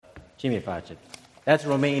Ce mi face. That's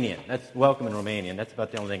Romanian. That's welcome in Romanian. That's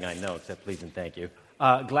about the only thing I know, except please and thank you.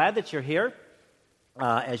 Glad that you're here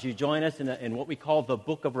as you join us in what we call the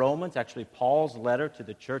Book of Romans, actually Paul's letter to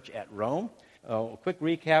the church at Rome. A quick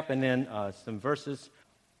recap and then some verses.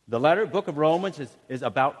 The book of Romans is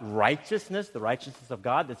about righteousness, the righteousness of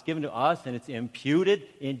God that's given to us, and it's imputed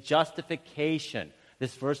in justification.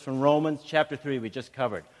 This verse from Romans chapter 3 we just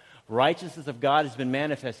covered. Righteousness of God has been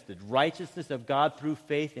manifested. Righteousness of God through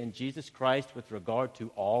faith in Jesus Christ with regard to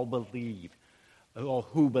all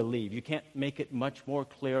who believe. You can't make it much more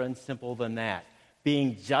clear and simple than that.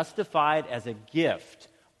 Being justified as a gift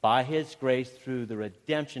by His grace through the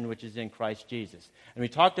redemption which is in Christ Jesus. And we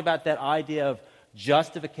talked about that idea of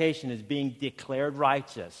justification as being declared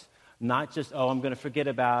righteous. Not just, I'm going to forget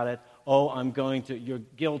about it. You're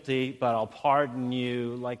guilty, but I'll pardon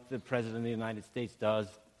you like the President of the United States does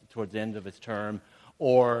towards the end of his term.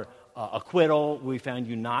 Or acquittal, we found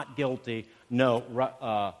you not guilty. No,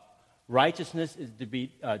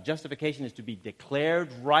 justification is to be declared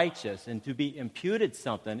righteous, and to be imputed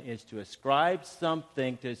something is to ascribe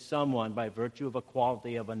something to someone by virtue of a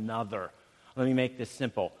quality of another. Let me make this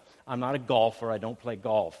simple. I'm not a golfer. I don't play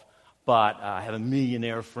golf. But I have a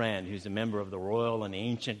millionaire friend who's a member of the Royal and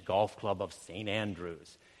Ancient Golf Club of St.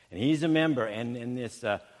 Andrews. And he's a member, and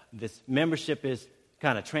this membership is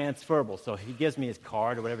kind of transferable. So he gives me his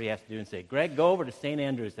card or whatever he has to do and say, Greg, go over to St.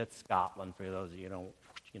 Andrews. That's Scotland for those of you who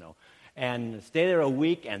don't, and stay there a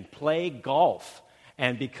week and play golf.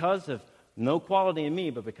 And because of no quality in me,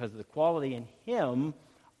 but because of the quality in him,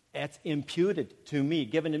 it's imputed to me,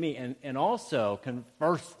 given to me. And also,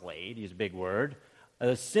 conversely, to use a big word,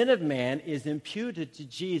 the sin of man is imputed to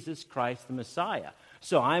Jesus Christ the Messiah.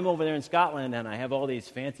 So I'm over there in Scotland, and I have all these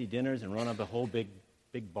fancy dinners and run up a whole big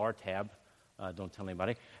bar tab. Don't tell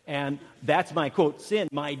anybody. And that's my, quote, sin.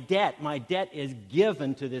 My debt is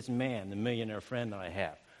given to this man, the millionaire friend that I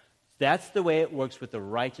have. That's the way it works with the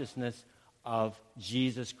righteousness of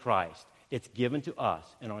Jesus Christ. It's given to us,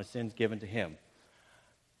 and our sins given to Him.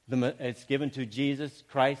 It's given to Jesus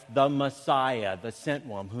Christ, the Messiah, the sent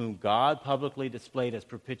one, whom God publicly displayed as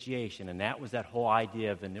propitiation. And that was that whole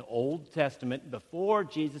idea of in the Old Testament, before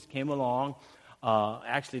Jesus came along,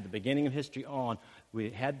 actually the beginning of history on, we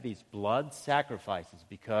had these blood sacrifices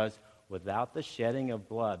because without the shedding of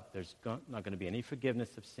blood, there's not going to be any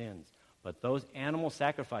forgiveness of sins. But those animal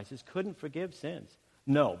sacrifices couldn't forgive sins.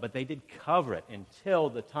 No, but they did cover it until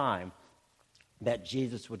the time that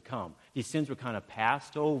Jesus would come. These sins were kind of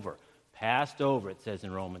passed over, it says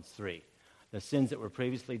in Romans 3. The sins that were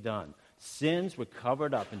previously done. Sins were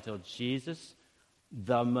covered up until Jesus,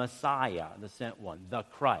 the Messiah, the sent one, the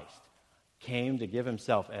Christ, came to give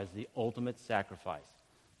Himself as the ultimate sacrifice.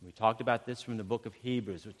 We talked about this from the book of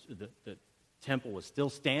Hebrews, which the temple was still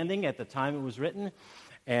standing at the time it was written,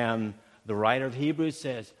 and the writer of Hebrews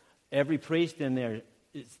says every priest in there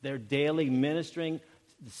is their daily ministering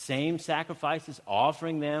the same sacrifices,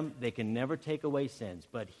 offering them. They can never take away sins.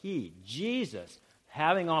 But He, Jesus,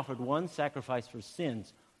 having offered one sacrifice for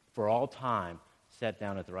sins for all time, sat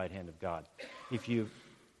down at the right hand of God. If you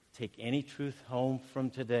take any truth home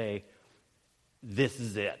from today, this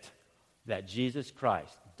is it. That Jesus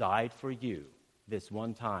Christ died for you this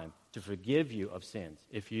one time to forgive you of sins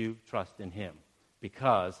if you trust in Him.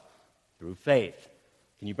 Because through faith.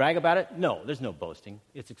 Can you brag about it? No, there's no boasting.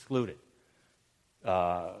 It's excluded.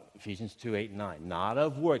 Ephesians 2, 8, and 9. Not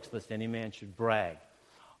of works, lest any man should brag.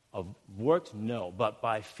 Of works, no, but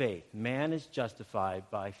by faith. Man is justified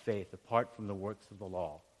by faith apart from the works of the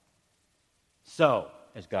law. So,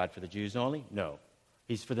 is God for the Jews only? No.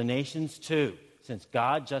 He's for the nations too. Since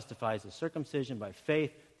God justifies the circumcision by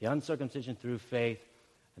faith, the uncircumcision through faith,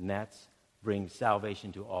 and that brings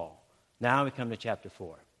salvation to all. Now we come to chapter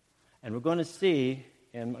 4. And we're going to see,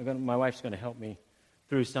 and my wife's going to help me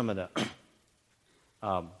through some of the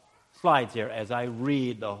slides here as I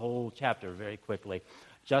read the whole chapter very quickly.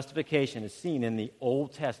 Justification is seen in the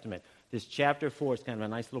Old Testament. This chapter 4 is kind of a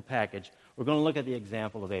nice little package. We're going to look at the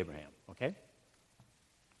example of Abraham, okay?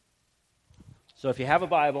 So if you have a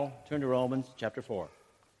Bible, turn to Romans chapter 4.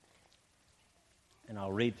 And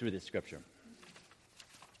I'll read through this scripture.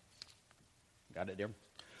 Got it, dear?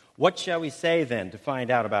 What shall we say then to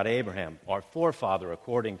find out about Abraham, our forefather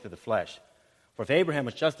according to the flesh? For if Abraham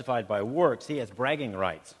was justified by works, he has bragging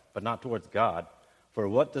rights, but not towards God. For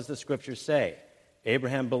what does the scripture say?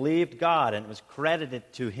 Abraham believed God, and it was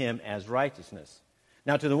credited to him as righteousness.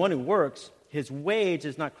 Now to the one who works, his wage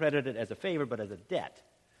is not credited as a favor, but as a debt.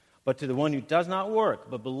 But to the one who does not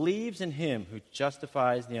work, but believes in Him who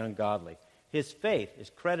justifies the ungodly, his faith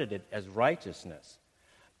is credited as righteousness.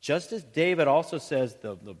 Just as David also says,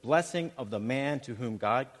 the blessing of the man to whom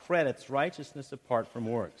God credits righteousness apart from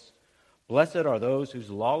works. Blessed are those whose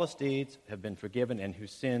lawless deeds have been forgiven and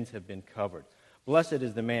whose sins have been covered. Blessed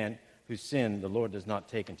is the man whose sin the Lord does not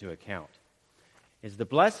take into account. Is the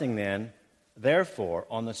blessing then, therefore,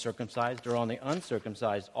 on the circumcised or on the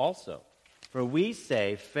uncircumcised also? For we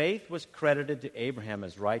say faith was credited to Abraham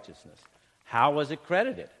as righteousness. How was it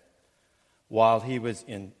credited? While he was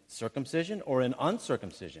in circumcision or in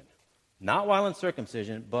uncircumcision? Not while in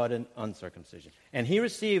circumcision, but in uncircumcision. And he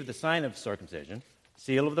received the sign of circumcision,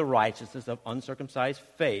 seal of the righteousness of uncircumcised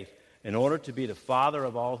faith, in order to be the father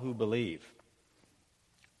of all who believe.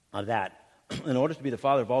 In order to be the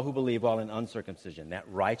father of all who believe while in uncircumcision,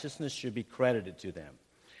 that righteousness should be credited to them.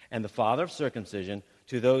 And the father of circumcision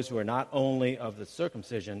to those who are not only of the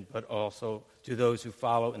circumcision, but also to those who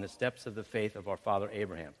follow in the steps of the faith of our father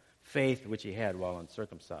Abraham, faith which he had while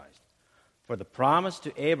uncircumcised. For the promise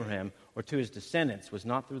to Abraham or to his descendants was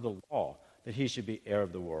not through the law that he should be heir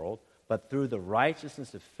of the world, but through the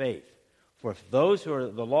righteousness of faith. For if those who are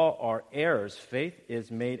the law are heirs, faith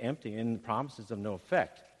is made empty and the promises of no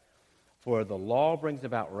effect. For the law brings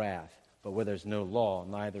about wrath, but where there's no law,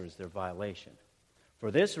 neither is there violation.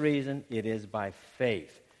 For this reason, it is by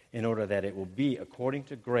faith, in order that it will be according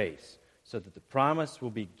to grace, so that the promise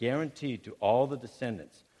will be guaranteed to all the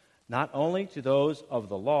descendants, not only to those of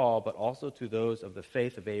the law, but also to those of the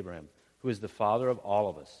faith of Abraham, who is the father of all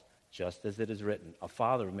of us, just as it is written, a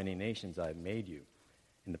father of many nations I have made you.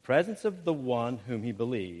 In the presence of the one whom he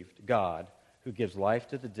believed, God, who gives life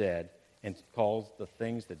to the dead and calls the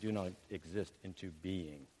things that do not exist into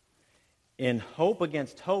being. In hope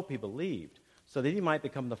against hope he believed, so that he might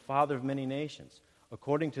become the father of many nations,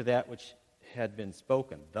 according to that which had been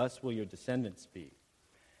spoken. Thus will your descendants be.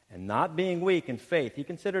 And not being weak in faith, he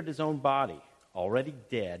considered his own body already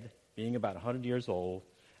dead, being about 100 years old,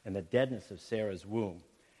 and the deadness of Sarah's womb.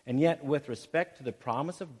 And yet, with respect to the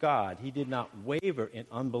promise of God, he did not waver in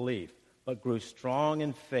unbelief, but grew strong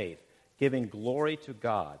in faith, giving glory to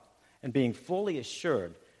God, and being fully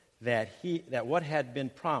assured that what had been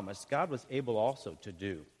promised, God was able also to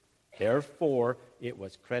do. Therefore, it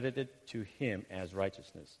was credited to him as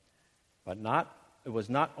righteousness. But it was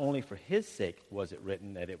not only for his sake was it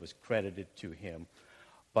written that it was credited to him,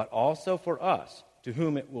 but also for us, to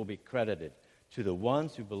whom it will be credited, to the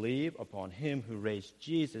ones who believe upon him who raised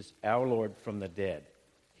Jesus, our Lord, from the dead,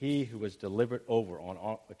 he who was delivered over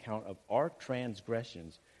on account of our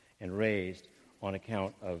transgressions and raised on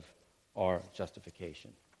account of our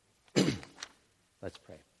justification. Let's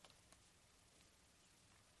pray.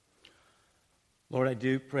 Lord, I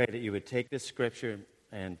do pray that you would take this scripture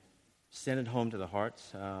and send it home to the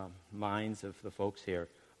hearts, minds of the folks here.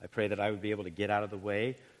 I pray that I would be able to get out of the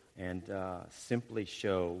way and simply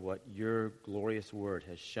show what your glorious word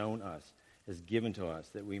has shown us, has given to us,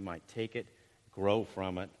 that we might take it, grow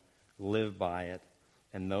from it, live by it,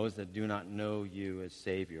 and those that do not know you as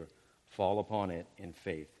Savior fall upon it in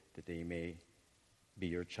faith, that they may be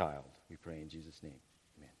your child. We pray in Jesus' name.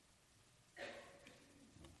 Amen.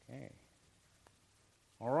 Okay.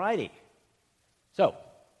 All righty. So,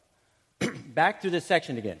 back to this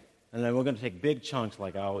section again. And then we're going to take big chunks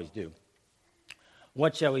like I always do.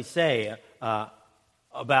 What shall we say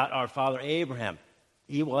about our father Abraham?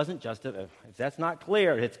 He wasn't just if that's not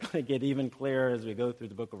clear, it's going to get even clearer as we go through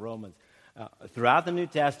the book of Romans. Throughout the New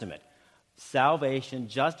Testament, salvation,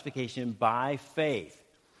 justification by faith.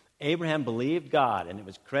 Abraham believed God, and it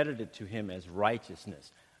was credited to him as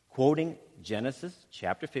righteousness. Quoting Genesis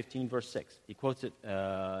chapter 15, verse 6. He quotes it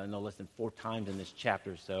no less than 4 times in this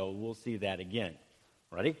chapter, so we'll see that again.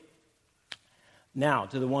 Ready? Now,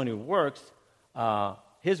 to the one who works,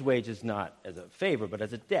 his wage is not as a favor, but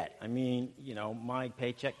as a debt. I mean, my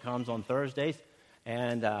paycheck comes on Thursdays,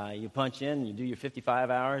 and you punch in, you do your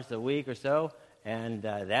 55 hours a week or so, and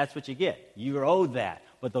that's what you get. You're owed that.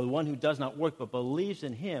 But the one who does not work but believes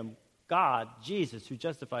in him, God, Jesus, who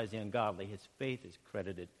justifies the ungodly, his faith is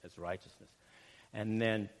credited as righteousness. And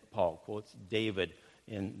then Paul quotes David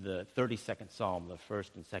in the 32nd Psalm, the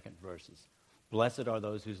first and second verses. Blessed are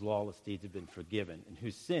those whose lawless deeds have been forgiven and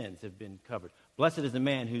whose sins have been covered. Blessed is the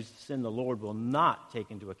man whose sin the Lord will not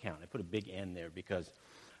take into account. I put a big N there because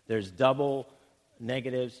there's double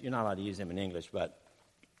negatives. You're not allowed to use them in English, but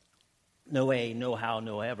no way, no how,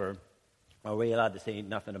 no ever are we allowed to say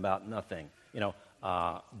nothing about nothing.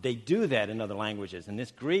 They do that in other languages. In this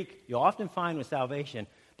Greek, you'll often find with salvation,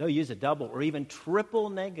 they'll use a double or even triple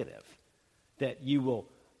negative that you will,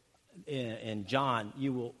 in John,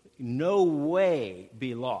 you will no way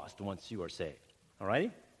be lost once you are saved. All righty?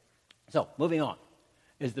 So, moving on.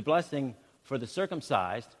 Is the blessing for the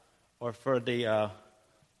circumcised or for the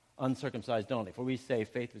uncircumcised only. For we say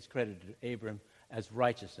faith was credited to Abram as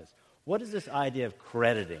righteousness. What is this idea of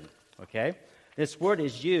crediting? Okay? This word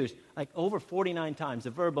is used like over 49 times, the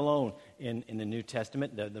verb alone in the New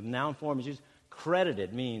Testament. The noun form is used.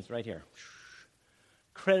 Credited means, right here,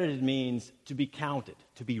 credited means to be counted,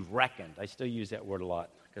 to be reckoned. I still use that word a lot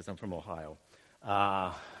because I'm from Ohio.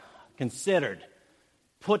 Considered,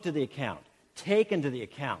 put to the account, taken to the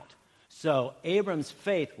account. So Abram's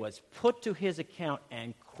faith was put to his account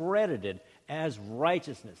and credited as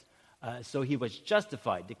righteousness. So he was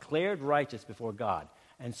justified, declared righteous before God.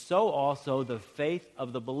 And so also the faith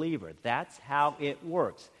of the believer. That's how it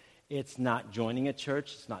works. It's not joining a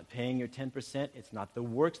church. It's not paying your 10%. It's not the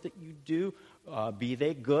works that you do, be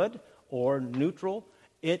they good or neutral.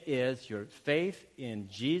 It is your faith in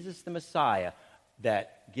Jesus the Messiah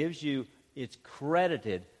that gives you, it's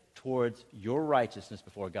credited towards your righteousness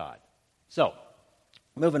before God. So,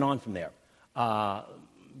 moving on from there,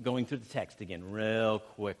 going through the text again real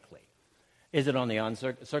quickly. Is it on the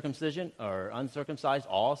uncircumcision or uncircumcised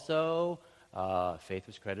also? Faith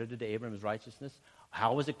was credited to Abram as righteousness.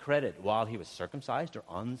 How was it credited? While he was circumcised or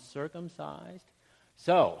uncircumcised?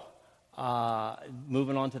 So,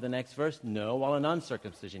 moving on to the next verse. No, while in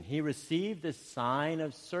uncircumcision. He received the sign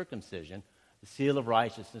of circumcision, the seal of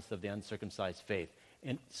righteousness of the uncircumcised faith,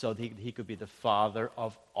 and so that he could be the father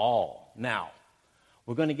of all. Now,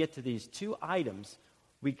 we're going to get to these two items.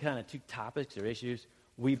 Two topics or issues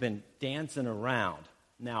we've been dancing around.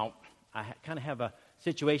 Now, I kind of have a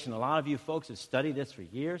situation. A lot of you folks have studied this for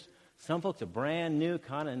years. Some folks are brand new,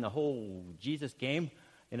 kind of in the whole Jesus game,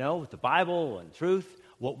 with the Bible and truth,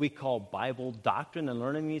 what we call Bible doctrine and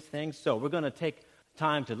learning these things. So we're going to take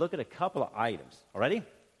time to look at a couple of items. All ready?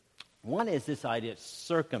 One is this idea of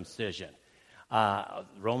circumcision.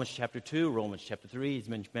 Romans chapter 2, Romans chapter 3, he's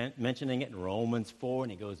mentioning it in Romans 4,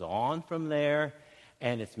 and he goes on from there,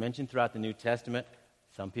 and it's mentioned throughout the New Testament.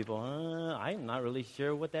 Some people, I'm not really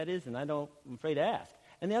sure what that is, and I'm afraid to ask.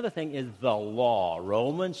 And the other thing is the law.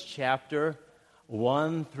 Romans chapter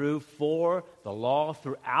 1 through 4, the law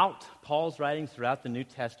throughout Paul's writings throughout the New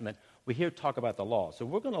Testament. We hear talk about the law. So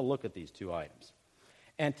we're going to look at these two items.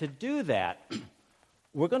 And to do that,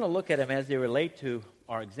 we're going to look at them as they relate to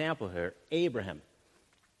our example here, Abraham,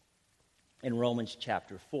 in Romans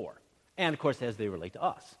chapter 4. And, of course, as they relate to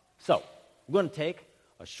us. So we're going to take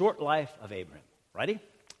a short life of Abraham. Ready?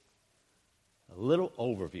 A little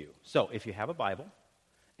overview. So if you have a Bible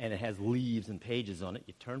and it has leaves and pages on it,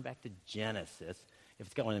 you turn back to Genesis. If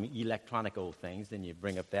it's got one of them electronic old things, then you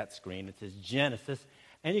bring up that screen. It says Genesis,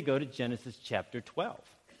 and you go to Genesis chapter 12.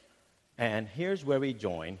 And here's where we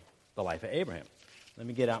join the life of Abraham. Let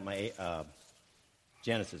me get out my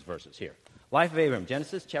Genesis verses here. Life of Abraham,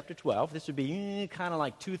 Genesis chapter 12. This would be kind of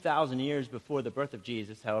like 2,000 years before the birth of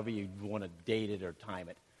Jesus, however you want to date it or time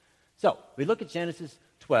it. So, we look at Genesis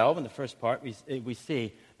 12, in the first part, we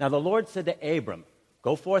see, now the Lord said to Abram,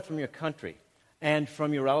 go forth from your country, and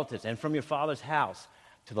from your relatives, and from your father's house,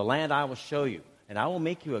 to the land I will show you, and I will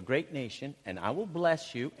make you a great nation, and I will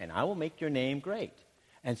bless you, and I will make your name great,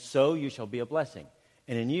 and so you shall be a blessing.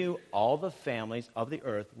 And in you, all the families of the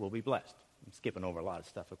earth will be blessed. I'm skipping over a lot of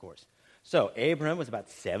stuff, of course. So, Abraham was about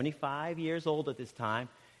 75 years old at this time.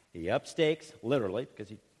 He up stakes, literally, because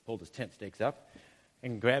he pulled his tent stakes up,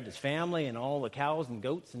 and grabbed his family and all the cows and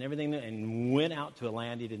goats and everything and went out to a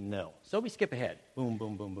land he didn't know. So we skip ahead. Boom,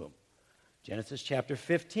 boom, boom, boom. Genesis chapter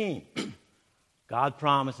 15. God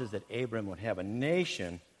promises that Abram would have a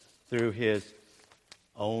nation through his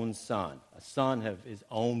own son, a son of his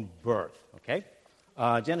own birth. Okay?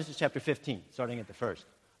 Genesis chapter 15, starting at the first.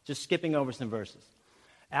 Just skipping over some verses.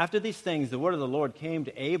 After these things, the word of the Lord came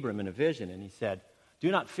to Abram in a vision, and he said, do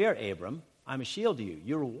not fear, Abram. I'm a shield to you.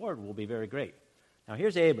 Your reward will be very great. Now,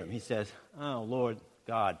 here's Abram. He says, oh, Lord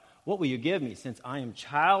God, what will you give me since I am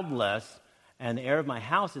childless and the heir of my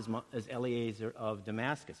house is Eliezer of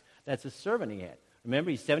Damascus? That's a servant he had.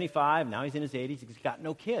 Remember, he's 75. Now he's in his 80s. He's got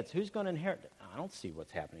no kids. Who's going to inherit it? I don't see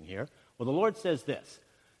what's happening here. Well, the Lord says this.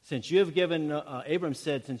 Since you have given, Abram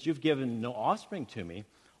said, since you've given no offspring to me,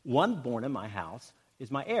 one born in my house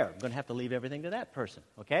is my heir. I'm going to have to leave everything to that person,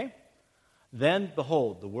 okay? Then,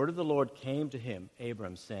 behold, the word of the Lord came to him,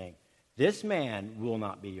 Abram, saying, this man will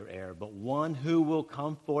not be your heir, but one who will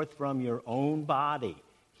come forth from your own body.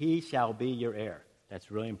 He shall be your heir.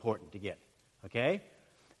 That's really important to get, okay?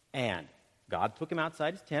 And God took him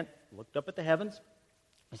outside his tent, looked up at the heavens.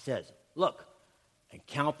 He says, look, and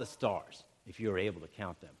count the stars, if you are able to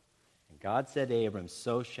count them. And God said to Abram,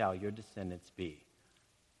 so shall your descendants be.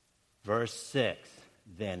 Verse 6,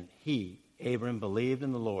 then he, Abram, believed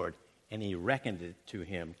in the Lord, and he reckoned it to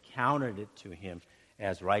him, counted it to him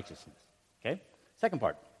as righteousness. Okay? Second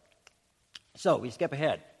part. So we skip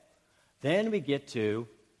ahead. Then we get to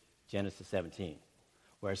Genesis 17,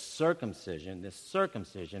 where this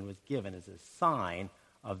circumcision was given as a sign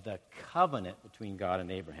of the covenant between God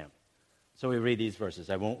and Abraham. So we read these verses.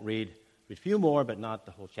 I won't read a few more, but not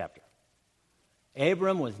the whole chapter.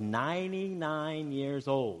 Abram was 99 years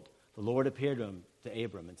old. The Lord appeared to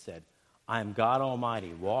Abram and said, I am God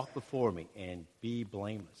Almighty. Walk before me and be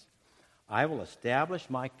blameless. I will establish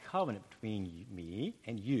my covenant between me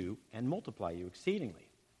and you and multiply you exceedingly.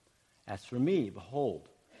 As for me, behold,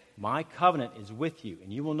 my covenant is with you,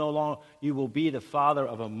 and you will be the father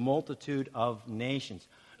of a multitude of nations.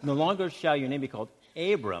 No longer shall your name be called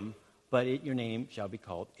Abram, but your name shall be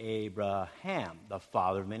called Abraham, the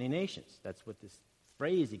father of many nations. That's what this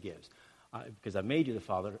phrase he gives. Because I made you the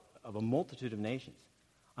father of a multitude of nations.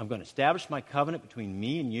 I'm going to establish my covenant between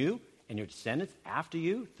me and you and your descendants after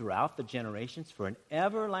you throughout the generations for an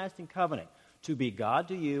everlasting covenant to be God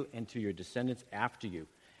to you and to your descendants after you.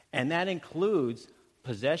 And that includes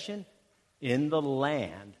possession in the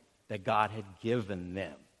land that God had given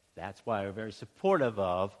them. That's why we're very supportive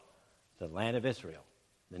of the land of Israel,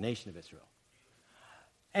 the nation of Israel.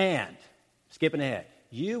 And, skipping ahead,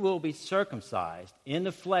 you will be circumcised in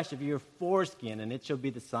the flesh of your foreskin, and it shall be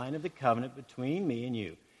the sign of the covenant between me and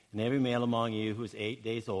you. And every male among you who is 8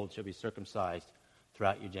 days old shall be circumcised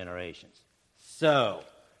throughout your generations. So,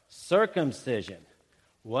 circumcision,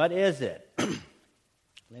 what is it?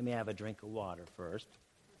 Let me have a drink of water first.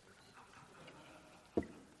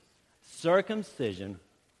 Circumcision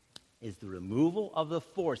is the removal of the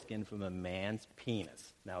foreskin from a man's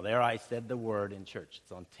penis. Now, there I said the word in church.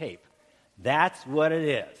 It's on tape. That's what it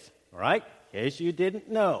is, all right? In case you didn't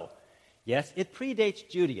know. Yes, it predates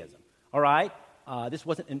Judaism, all right? This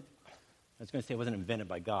wasn't, I was going to say it wasn't invented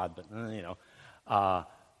by God, but,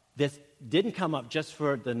 this didn't come up just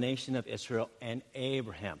for the nation of Israel and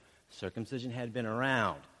Abraham. Circumcision had been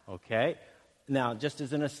around, okay? Now, just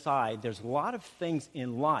as an aside, there's a lot of things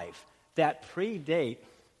in life that predate.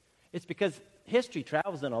 It's because history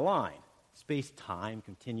travels in a line. Space-time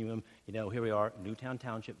continuum. Here we are, Newtown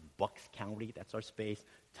Township, Bucks County. That's our space.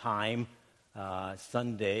 Time,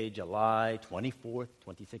 Sunday, July 24th,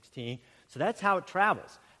 2016. So that's how it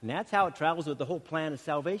travels. And that's how it travels with the whole plan of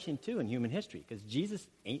salvation, too, in human history. Because Jesus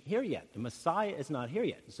ain't here yet. The Messiah is not here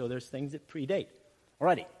yet. So there's things that predate.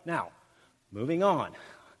 Alrighty, now, moving on.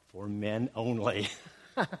 For men only.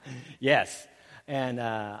 Yes. And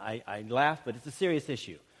I laugh, but it's a serious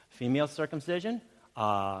issue. Female circumcision,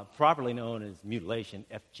 properly known as mutilation,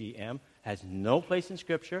 FGM, has no place in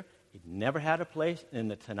Scripture. It never had a place in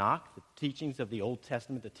the Tanakh, the teachings of the Old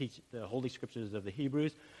Testament, the Holy Scriptures of the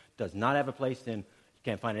Hebrews. Does not have a place you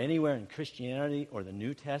can't find it anywhere in Christianity or the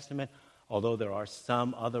New Testament, although there are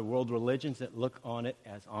some other world religions that look on it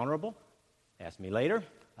as honorable. Ask me later.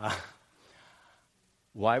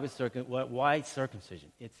 Why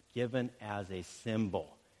circumcision? It's given as a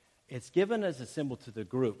symbol. It's given as a symbol to the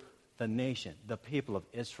group, the nation, the people of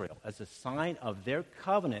Israel, as a sign of their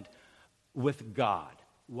covenant with God.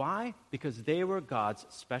 Why? Because they were God's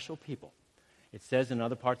special people. It says in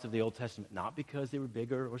other parts of the Old Testament, not because they were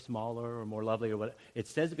bigger or smaller or more lovely or whatever. It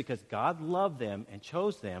says it because God loved them and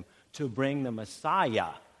chose them to bring the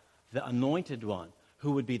Messiah, the anointed one,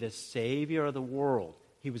 who would be the Savior of the world.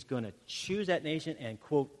 He was going to choose that nation and,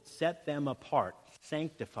 quote, set them apart,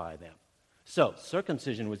 sanctify them. So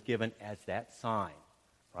circumcision was given as that sign,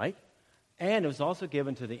 right? And it was also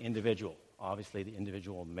given to the individual, obviously the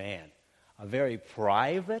individual man. A very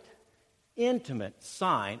private, intimate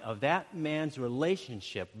sign of that man's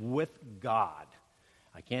relationship with God.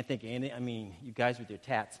 I can't think of you guys with your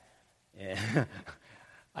tats,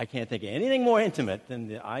 I can't think of anything more intimate than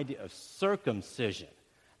the idea of circumcision.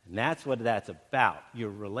 And that's what that's about, your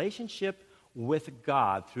relationship with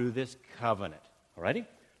God through this covenant. Alrighty?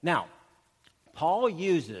 Now, Paul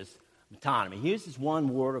uses metonymy. He uses one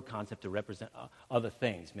word or concept to represent other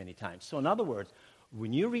things many times. So in other words,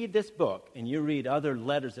 when you read this book and you read other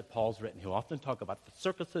letters that Paul's written, he'll often talk about the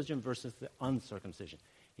circumcision versus the uncircumcision.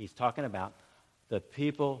 He's talking about the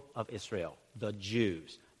people of Israel, the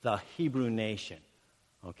Jews, the Hebrew nation,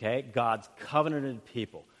 okay? God's covenanted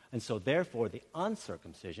people. And so therefore the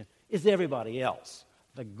uncircumcision is everybody else,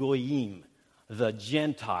 the goyim, the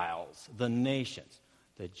Gentiles, the nations,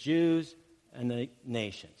 the Jews and the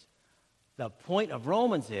nations. The point of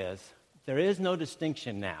Romans is there is no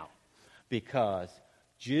distinction now because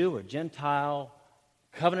Jew or Gentile,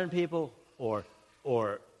 covenant people, or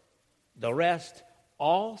the rest,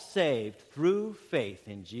 all saved through faith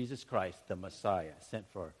in Jesus Christ, the Messiah, sent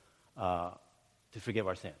to forgive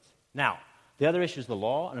our sins. Now, the other issue is the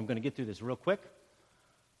law, and I'm going to get through this real quick,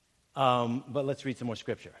 but let's read some more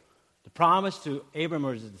scripture. The promise to Abram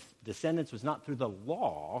or his descendants was not through the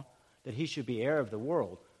law that he should be heir of the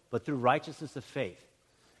world, but through righteousness of faith.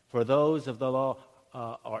 For those of the law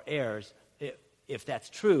are heirs, if that's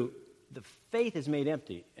true, the faith is made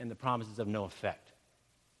empty and the promise is of no effect.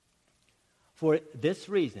 For this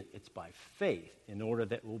reason, it's by faith, in order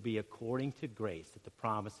that it will be according to grace, that the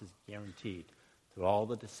promise is guaranteed to all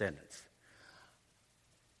the descendants.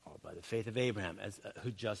 All by the faith of Abraham,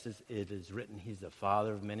 who just as it is written, he's the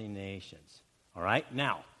father of many nations. All right?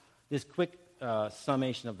 Now, this quick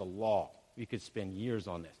summation of the law. You could spend years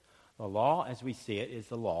on this. The law, as we see it, is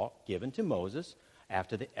the law given to Moses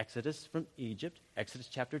after the Exodus from Egypt, Exodus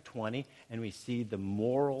chapter 20, and we see the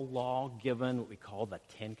moral law given, what we call the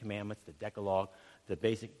Ten Commandments, the Decalogue, the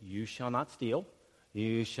basic, you shall not steal,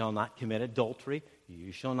 you shall not commit adultery,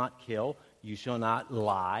 you shall not kill, you shall not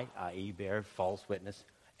lie, i.e. bear false witness,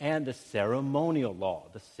 and the ceremonial law,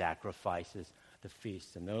 the sacrifices, the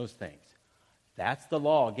feasts, and those things. That's the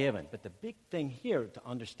law given. But the big thing here to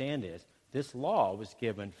understand is this law was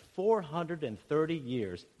given 430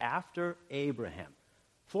 years after Abraham.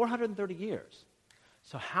 430 years.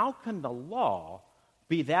 So how can the law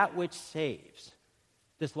be that which saves?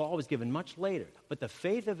 This law was given much later. But the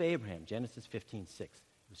faith of Abraham, Genesis 15:6,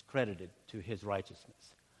 was credited to his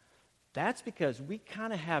righteousness. That's because we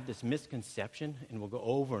kind of have this misconception, and we'll go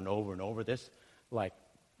over and over and over this, like,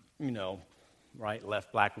 right,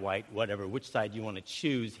 left, black, white, whatever, which side you want to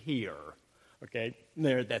choose here, okay?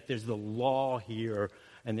 That there's the law here,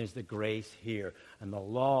 and there's the grace here. And the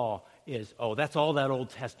law is, that's all that Old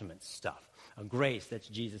Testament stuff. A grace, that's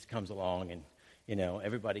Jesus comes along and,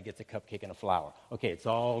 everybody gets a cupcake and a flower. Okay, it's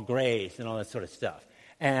all grace and all that sort of stuff.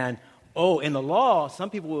 And, in the law, some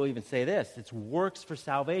people will even say this, it's works for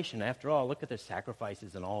salvation. After all, look at their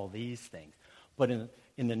sacrifices and all these things. But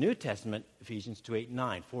in the New Testament, Ephesians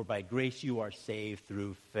 2:8-9, for by grace you are saved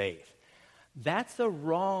through faith. That's the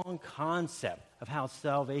wrong concept of how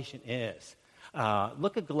salvation is.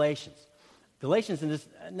 Look at Galatians. Galatians, in this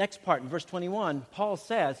next part, in verse 21, Paul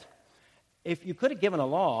says, if you could have given a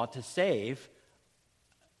law to save,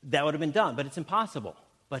 that would have been done, but it's impossible.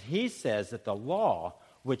 But he says that the law,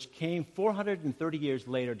 which came 430 years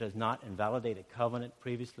later, does not invalidate a covenant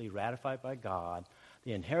previously ratified by God.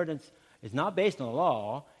 The inheritance is not based on the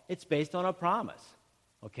law, it's based on a promise.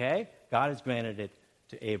 Okay? God has granted it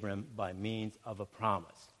to Abram by means of a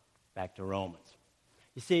promise. Back to Romans.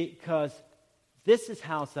 You see, because this is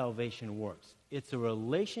how salvation works. It's a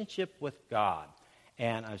relationship with God.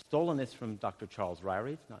 And I've stolen this from Dr. Charles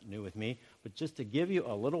Ryrie. It's not new with me. But just to give you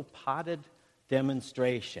a little potted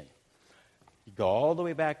demonstration. You go all the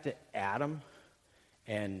way back to Adam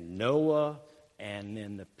and Noah, and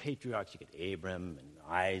then the patriarchs. You get Abram and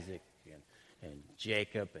Isaac and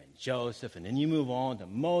Jacob and Joseph, and then you move on to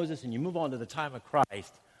Moses, and you move on to the time of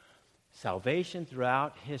Christ. Salvation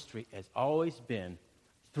throughout history has always been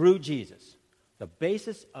through Jesus. The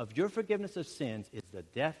basis of your forgiveness of sins is the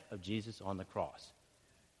death of Jesus on the cross.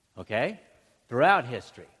 Okay? Throughout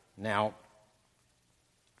history. Now,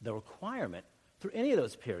 the requirement through any of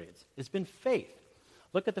those periods has been faith.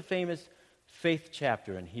 Look at the famous faith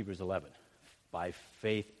chapter in Hebrews 11. By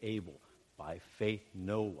faith Abel, by faith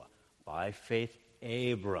Noah, by faith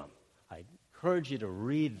Abram. I encourage you to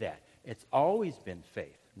read that. It's always been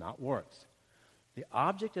faith, not works. The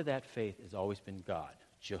object of that faith has always been God.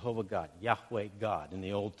 Jehovah God, Yahweh God in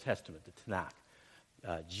the Old Testament, the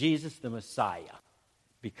Tanakh. Jesus the Messiah.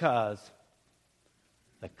 Because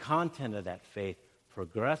the content of that faith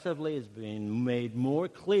progressively is being made more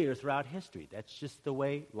clear throughout history. That's just the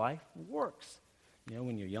way life works.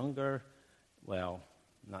 When you're younger, well,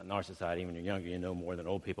 not in our society, when you're younger, you know more than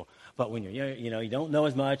old people. But when you're young, you don't know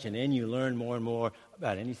as much, and then you learn more and more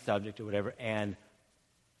about any subject or whatever, and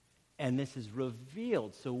this is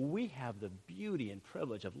revealed. So we have the beauty and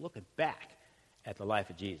privilege of looking back at the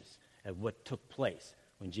life of Jesus, at what took place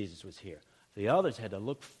when Jesus was here. The others had to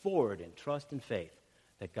look forward in trust and faith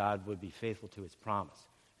that God would be faithful to his promise.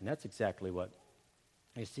 And that's exactly what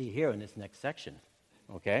you see here in this next section.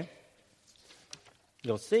 Okay?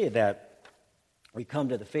 You'll see that we come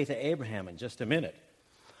to the faith of Abraham in just a minute.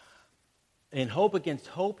 In hope against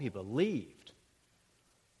hope, he believed,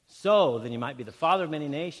 so that he might be the father of many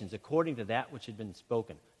nations, according to that which had been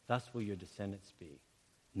spoken. Thus will your descendants be.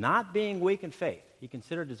 Not being weak in faith, he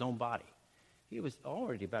considered his own body. He was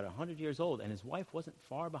already about 100 years old, and his wife wasn't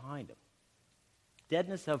far behind him.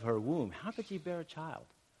 Deadness of her womb, how could she bear a child?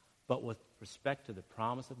 But with respect to the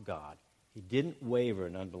promise of God, he didn't waver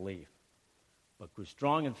in unbelief, but grew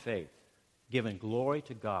strong in faith, giving glory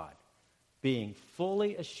to God, being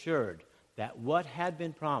fully assured that what had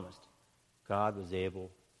been promised, God was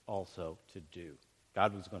able also to do.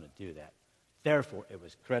 God was going to do that. Therefore, it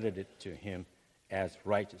was credited to him as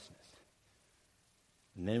righteousness.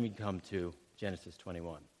 And then we come to Genesis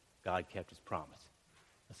 21. God kept his promise.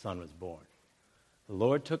 A son was born. The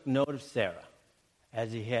Lord took note of Sarah,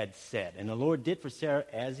 as he had said. And the Lord did for Sarah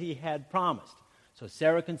as he had promised. So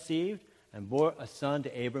Sarah conceived and bore a son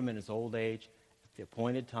to Abram in his old age at the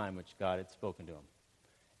appointed time which God had spoken to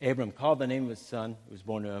him. Abram called the name of his son who was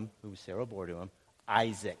born to him, who Sarah bore to him,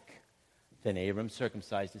 Isaac. Then Abram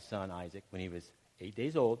circumcised his son Isaac when he was 8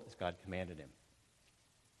 days old, as God commanded him.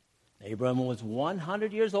 Abram was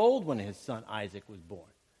 100 years old when his son Isaac was born.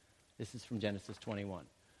 This is from Genesis 21.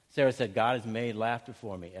 Sarah said, God has made laughter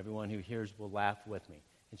for me. Everyone who hears will laugh with me.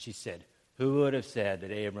 And she said, who would have said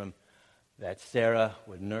that Sarah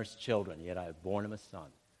would nurse children, yet I have borne him a son.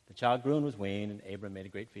 The child grew and was weaned, and Abram made a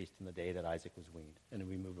great feast on the day that Isaac was weaned. And then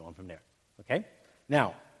we moved on from there. Okay?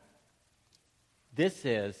 Now, this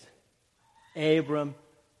is Abram.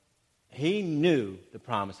 He knew the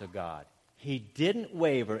promise of God. He didn't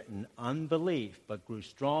waver in unbelief, but grew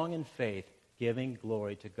strong in faith, giving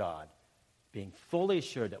glory to God, being fully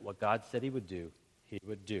assured that what God said he would do.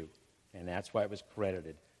 And that's why it was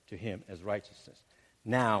credited to him as righteousness.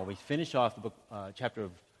 Now, we finish off the book, chapter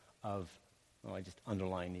I just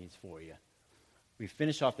underline these for you. We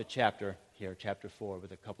finish off the chapter here, chapter 4,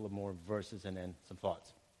 with a couple of more verses and then some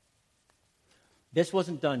thoughts. This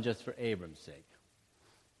wasn't done just for Abram's sake,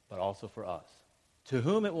 but also for us. To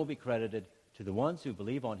whom it will be credited, to the ones who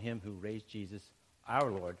believe on him who raised Jesus,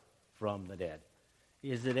 our Lord, from the dead.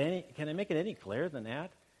 Can I make it any clearer than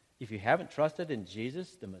that? If you haven't trusted in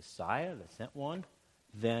Jesus, the Messiah, the sent one,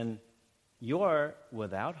 then you are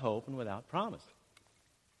without hope and without promise.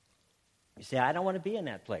 You say, I don't want to be in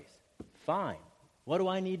that place. Fine. What do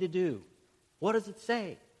I need to do? What does it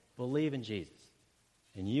say? Believe in Jesus.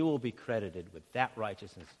 And you will be credited with that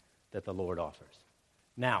righteousness that the Lord offers.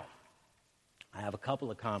 Now, I have a couple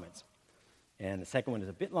of comments. And the second one is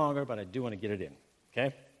a bit longer, but I do want to get it in.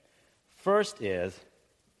 Okay? First is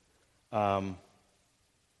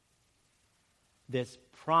this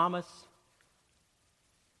promise,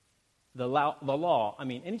 the law. I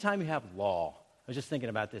mean, anytime you have law, I was just thinking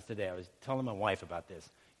about this today. I was telling my wife about this.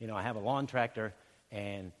 You know, I have a lawn tractor,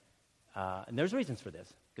 and there's reasons for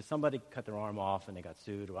this, because somebody cut their arm off and they got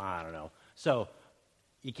sued, or I don't know. So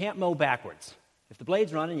you can't mow backwards. If the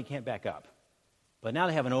blade's running, you can't back up. But now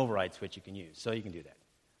they have an override switch you can use, so you can do that.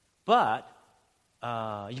 But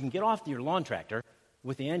you can get off your lawn tractor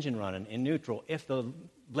with the engine running in neutral if the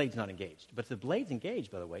blade's not engaged. But if the blade's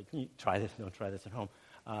engaged, by the way, can you try this? Don't try this at home,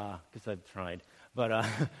 because I've tried. But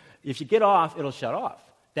if you get off, it'll shut off.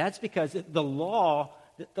 That's because the law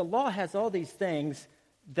has all these things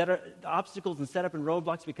that are obstacles and set up and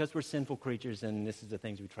roadblocks because we're sinful creatures, and this is the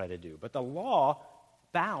things we try to do. But the law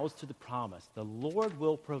bows to the promise. The Lord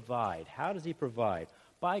will provide. How does he provide?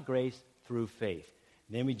 By grace through faith.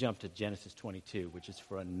 And then we jump to Genesis 22, which is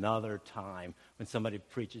for another time when somebody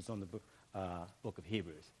preaches on the book of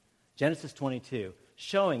Hebrews. Genesis 22,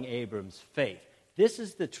 showing Abram's faith. This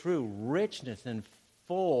is the true richness and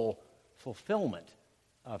full fulfillment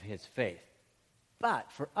of his faith.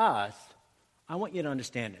 But for us, I want you to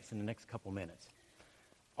understand this in the next couple minutes.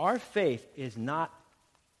 Our faith is not,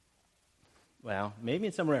 well, maybe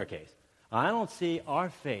in some rare case, I don't see our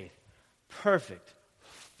faith perfect,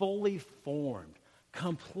 fully formed,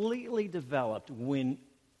 completely developed when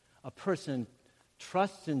a person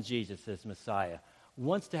trusts in Jesus as Messiah,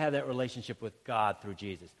 wants to have that relationship with God through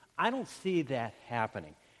Jesus. I don't see that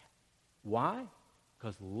happening. Why?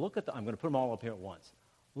 Because I'm going to put them all up here at once.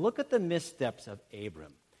 Look at the missteps of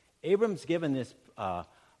Abram. Abram's given this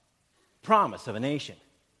promise of a nation.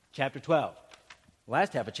 Chapter 12.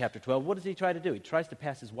 Last half of chapter 12, what does he try to do? He tries to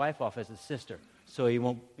pass his wife off as his sister, so he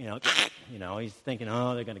won't, he's thinking,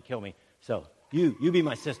 oh, they're going to kill me. So you be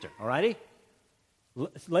my sister, all righty?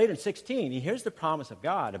 Later in 16, he hears the promise of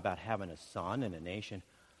God about having a son and a nation.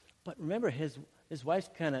 But remember, his wife's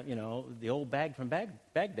kind of, the old bag from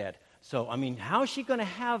Baghdad. So, how is she going to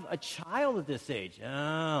have a child at this age?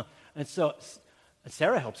 And so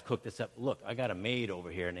Sarah helps cook this up. Look, I got a maid over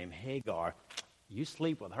here named Hagar. You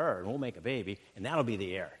sleep with her, and we'll make a baby, and that'll be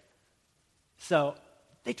the heir. So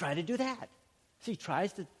they try to do that. So he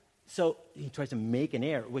tries to make an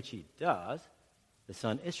heir, which he does, the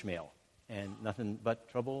son Ishmael. And nothing but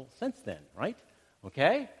trouble since then, right?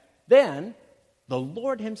 Okay? Then the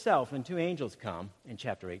Lord himself and two angels come in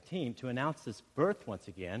chapter 18 to announce this birth once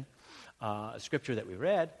again, a scripture that we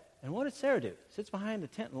read. And what does Sarah do? Sits behind the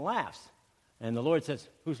tent and laughs. And the Lord says,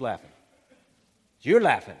 who's laughing? You're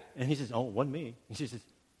laughing. And he says, oh, it wasn't me. And she says,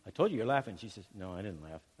 I told you you're laughing. She says, no, I didn't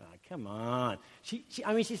laugh. Oh, come on. She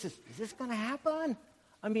says, is this going to happen?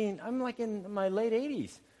 I mean, I'm like in my late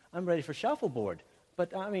 80s. I'm ready for shuffleboard.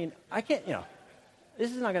 But, I mean, I can't,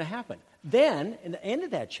 this is not going to happen. Then, in the end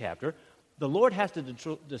of that chapter, the Lord has to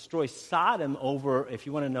destroy Sodom over, if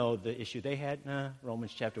you want to know the issue they had,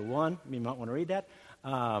 Romans chapter 1. You might want to read that.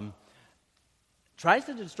 Tries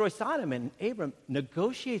to destroy Sodom, and Abram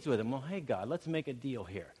negotiates with him. Well, hey, God, let's make a deal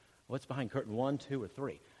here. What's behind curtain 1, 2, or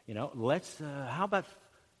 3? How about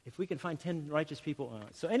if we can find 10 righteous people?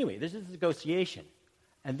 So anyway, this is a negotiation.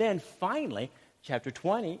 And then finally, chapter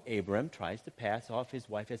 20, Abram tries to pass off his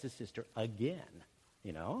wife as his sister again,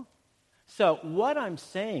 So what I'm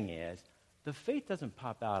saying is, the faith doesn't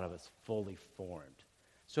pop out of us fully formed.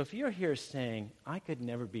 So if you're here saying, I could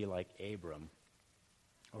never be like Abram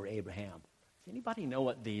or Abraham, does anybody know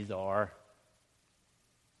what these are?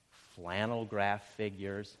 Flannel graph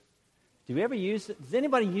figures. Does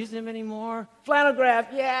anybody use them anymore? Flannel graph,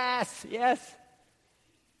 yes.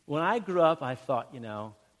 When I grew up, I thought,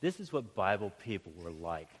 this is what Bible people were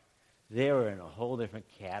like. They were in a whole different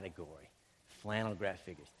category. Flannel graph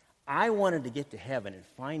figures. I wanted to get to heaven and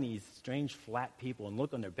find these strange flat people and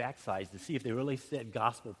look on their backsides to see if they really said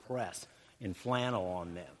gospel press in flannel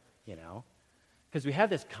on them, Because we have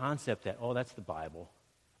this concept that, that's the Bible,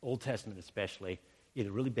 Old Testament especially,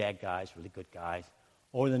 either really bad guys, really good guys,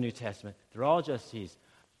 or the New Testament. They're all just these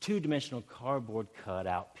two-dimensional cardboard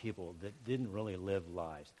cutout people that didn't really live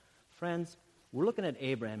lives. Friends, we're looking at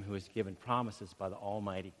Abraham, who was given promises by the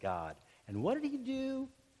Almighty God. And what did he do?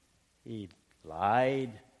 He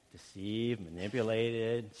lied, deceived,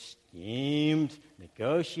 manipulated, schemed,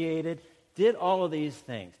 negotiated, did all of these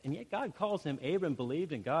things. And yet God calls him, Abram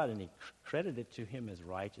believed in God, and he credited it to him as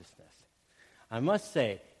righteousness. I must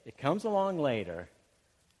say, it comes along later,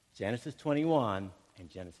 Genesis 21 and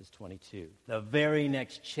Genesis 22. The very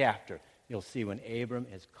next chapter, you'll see when Abram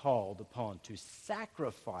is called upon to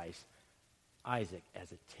sacrifice Isaac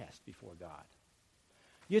as a test before God.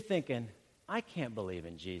 You're thinking, I can't believe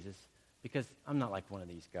in Jesus because I'm not like one of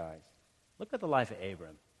these guys. Look at the life of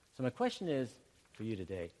Abram. So my question is for you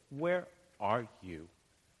today, where are you?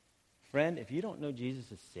 Friend, if you don't know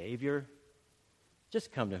Jesus as Savior,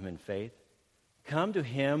 just come to him in faith. Come to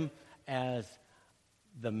him as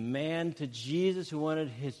the man to Jesus who wanted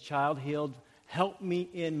his child healed. Help me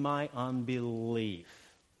in my unbelief.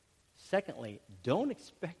 Secondly, don't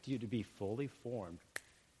expect you to be fully formed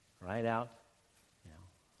right out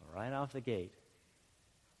the gate.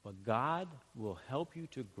 But God will help you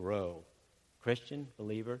to grow. Christian,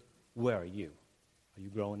 believer, where are you? Are you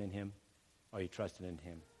growing in him? Are you trusting in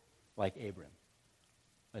him like Abram?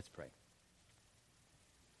 Let's pray.